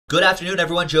Good afternoon,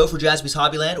 everyone. Joe for Jaspys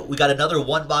Hobbyland. We got another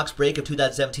one-box break of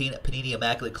 2017 Panini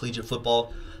Immaculate Collegiate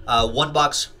Football.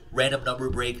 One-box random number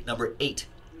break number 8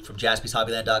 from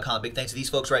JaspysHobbyland.com. Big thanks to these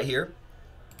folks right here.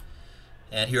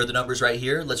 And here are the numbers right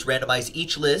here. Let's randomize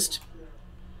each list.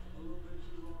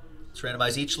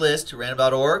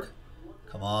 Random.org.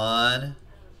 Come on.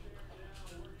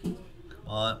 Come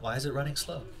on. Why is it running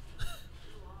slow?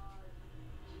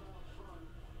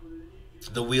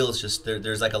 The wheel is just,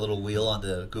 there's like a little wheel on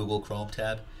the Google Chrome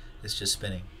tab. It's just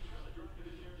spinning.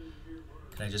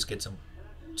 Can I just get some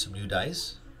new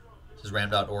dice? Does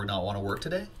random.org not want to work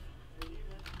today?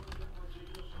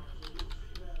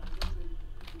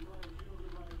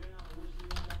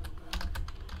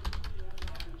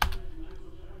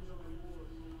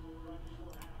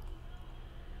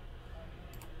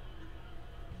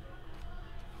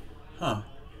 Huh.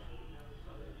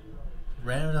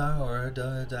 Random.org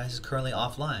dice is currently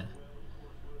offline.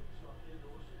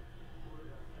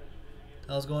 What the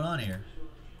hell's going on here?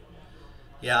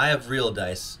 Yeah, I have real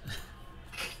dice.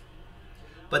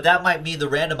 But that might mean the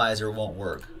randomizer won't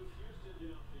work.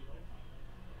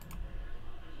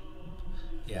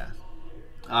 Yeah.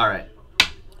 Alright.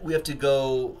 We have to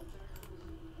go...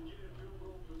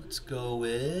 Let's go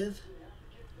with...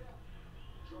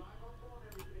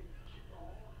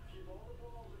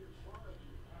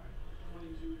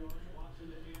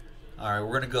 Alright, we're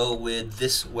going to go with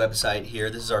this website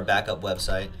here. This is our backup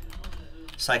website,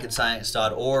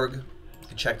 psychandscience.org. You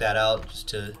can check that out just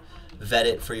to vet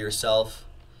it for yourself.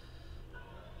 I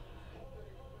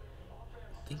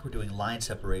think we're doing line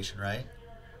separation, right?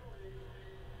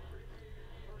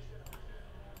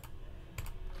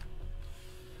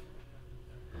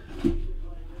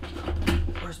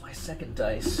 Where's my second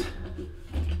dice?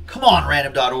 Come on,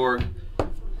 random.org.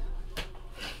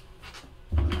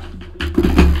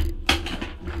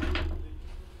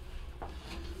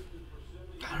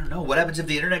 What happens if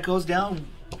the internet goes down?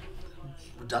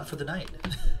 We're done for the night.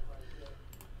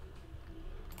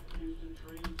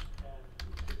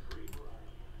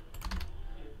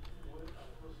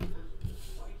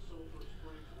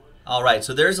 All right,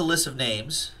 so there's a list of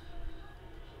names.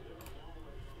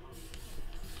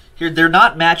 Here, they're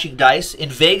not matching dice. In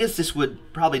Vegas, this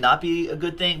would probably not be a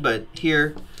good thing, but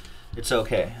here, it's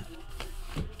okay.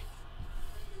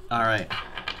 All right.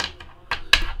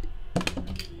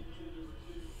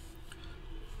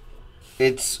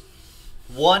 It's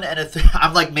 1 and a 3.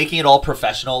 I'm like making it all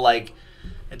professional. Like,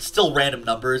 it's still random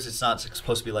numbers. It's not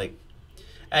supposed to be like.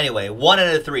 Anyway, 1 and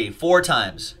a 3, 4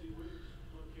 times.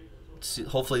 Let's see,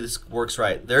 hopefully this works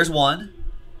right. There's 1,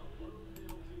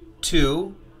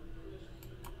 2,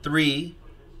 3,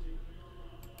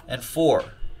 and 4.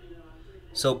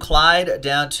 So Clyde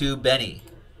down to Benny.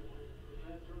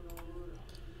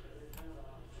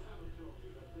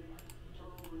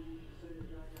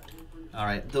 All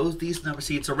right, these numbers,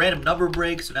 see, it's a random number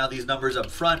break, so now these numbers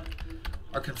up front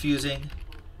are confusing.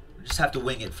 We just have to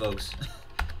wing it, folks.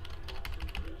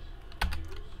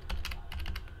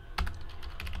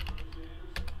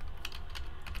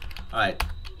 All right.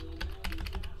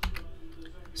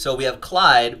 So we have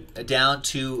Clyde down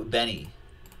to Benny.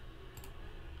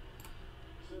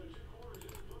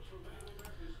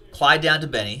 Clyde down to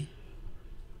Benny.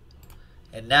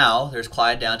 And now there's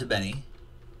Clyde down to Benny.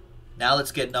 Now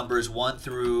let's get numbers 1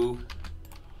 through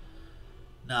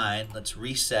 9. Let's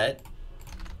reset.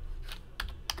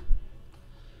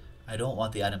 I don't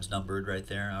want the items numbered right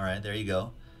there. All right, there you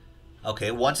go. Okay,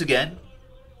 once again,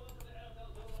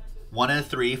 1 and a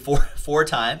 3, 4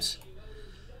 times.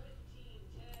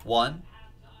 1,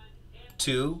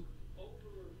 2,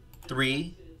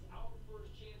 3,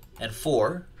 and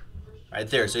 4. Right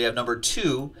there. So you have number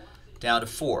 2 down to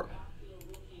 4.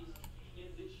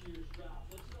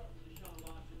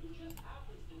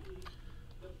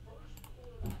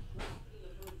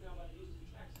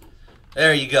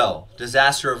 There you go.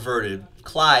 Disaster averted.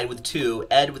 Clyde with 2,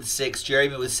 Ed with 6,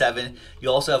 Jeremy with 7. You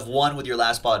also have 1 with your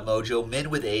last spot mojo, Min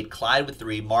with 8, Clyde with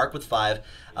 3, Mark with 5,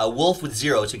 Wolf with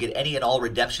 0 to get any and all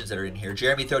redemptions that are in here.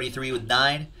 Jeremy 33 with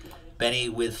 9, Benny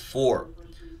with 4.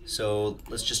 So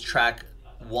let's just track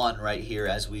 1 right here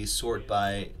as we sort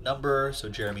by number. So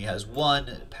Jeremy has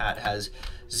 1, Pat has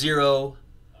 0.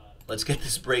 Let's get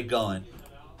this break going.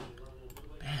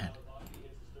 Man.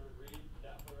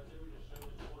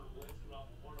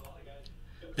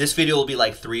 This video will be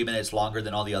like 3 minutes longer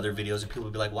than all the other videos, and people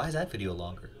will be like, why is that video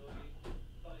longer?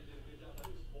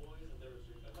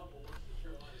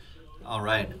 All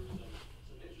right.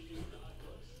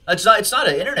 It's not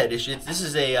an internet issue. This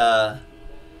is a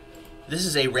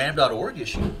random.org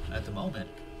issue at the moment.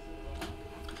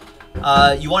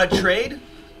 You want to trade?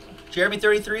 Jeremy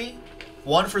 33?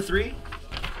 1 for 3.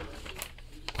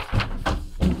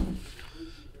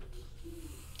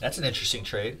 That's an interesting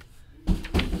trade.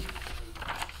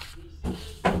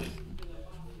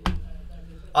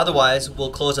 Otherwise,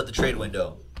 we'll close out the trade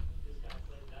window.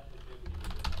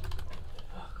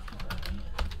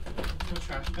 No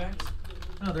trash bags?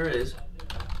 Oh, there it is.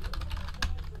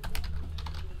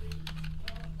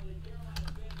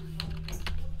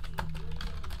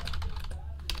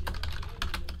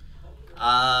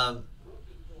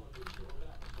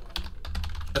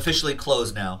 Officially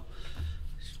closed now.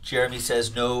 Jeremy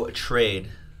says no trade.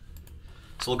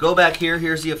 So we'll go back here.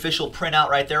 Here's the official printout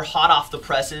right there, hot off the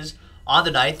presses on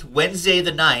the 9th, Wednesday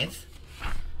the 9th.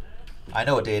 I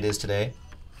know what day it is today.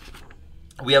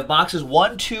 We have boxes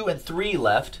 1, 2, and 3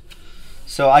 left.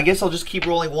 So I guess I'll just keep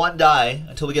rolling one die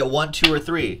until we get 1, 2, or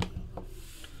 3.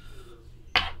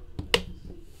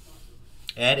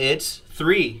 And it's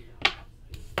 3.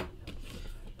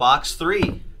 Box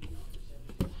 3.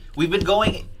 We've been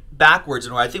going backwards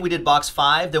in order. I think we did box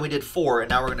 5, then we did 4, and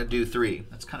now we're going to do 3.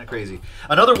 That's kind of crazy.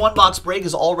 Another one-box break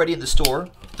is already in the store.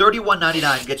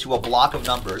 $31.99 gets you a block of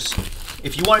numbers.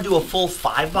 If you want to do a full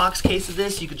 5-box case of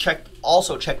this, you can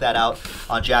also check that out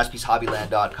on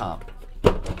JaspysHobbyland.com.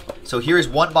 So here is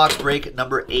one-box break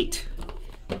number 8.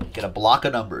 Get a block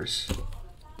of numbers.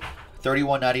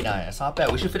 $31.99. That's not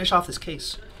bad. We should finish off this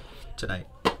case tonight.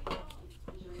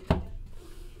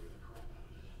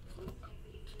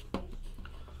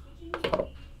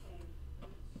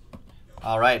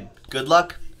 All right, good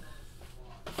luck.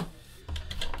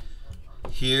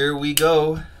 Here we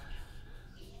go.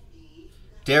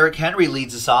 Derrick Henry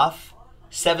leads us off.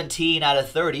 17 out of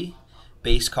 30.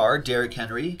 Base card, Derrick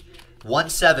Henry.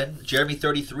 1-7, Jeremy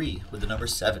 33 with the number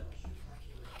 7.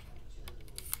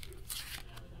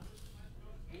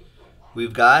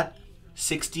 We've got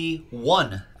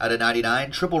 61 out of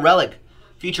 99. Triple Relic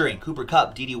featuring Cooper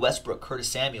Kupp, D.D. Westbrook, Curtis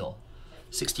Samuel.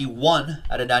 61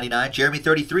 out of 99. Jeremy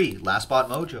 33, Last Spot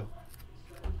Mojo.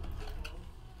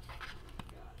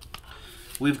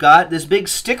 We've got this big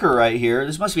sticker right here.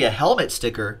 This must be a helmet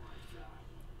sticker.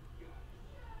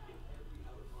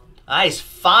 Nice.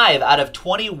 5 out of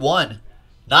 21.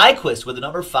 Nyquist with the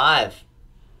number 5.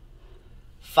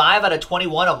 5 out of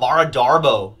 21. Amara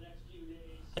Darboh.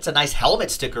 That's a nice helmet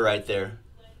sticker right there.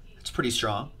 That's pretty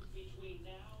strong.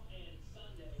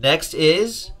 Next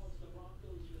is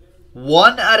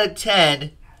 1 out of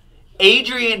 10,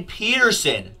 Adrian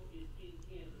Peterson.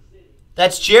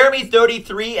 That's Jeremy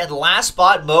 33 and Last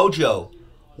Spot Mojo.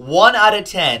 1 out of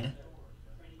 10,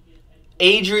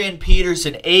 Adrian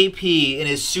Peterson, AP in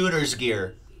his Sooners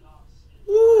gear.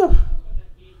 Woo!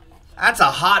 That's a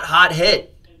hot, hot hit.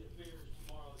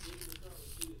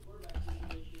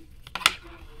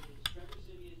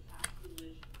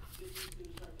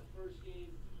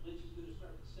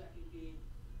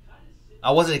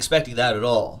 I wasn't expecting that at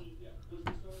all.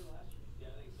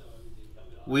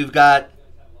 We've got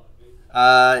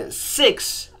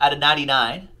 6 out of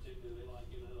 99.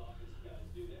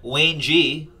 Wayne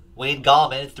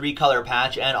Gallman, 3-color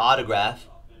patch and autograph.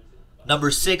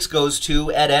 Number 6 goes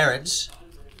to Ed Aarons.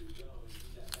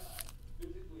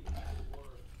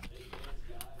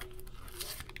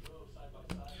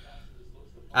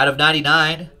 Out of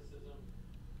 99.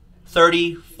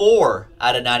 34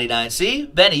 out of 99. See?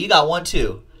 Benny, you got one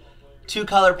too.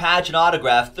 2-color patch and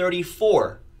autograph.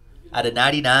 34 out of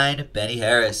 99. Benny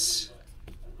Harris.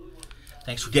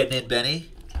 Thanks for getting in,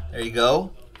 Benny. There you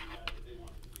go.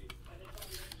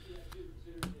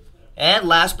 And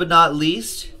last but not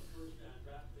least,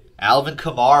 Alvin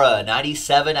Kamara.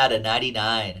 97 out of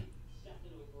 99.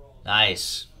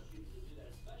 Nice.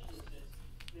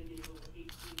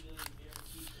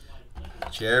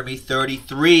 Jeremy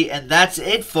 33, and that's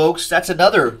it, folks. That's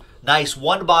another nice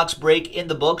one-box break in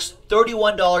the books.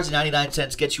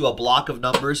 $31.99 gets you a block of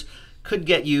numbers. Could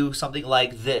get you something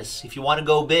like this. If you want to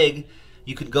go big,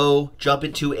 you could go jump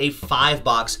into a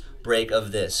 5-box break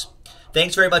of this.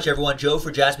 Thanks very much, everyone. Joe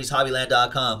for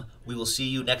JaspysHobbyland.com. We will see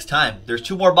you next time. There's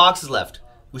 2 more boxes left.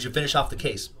 We should finish off the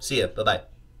case. See ya. Bye-bye.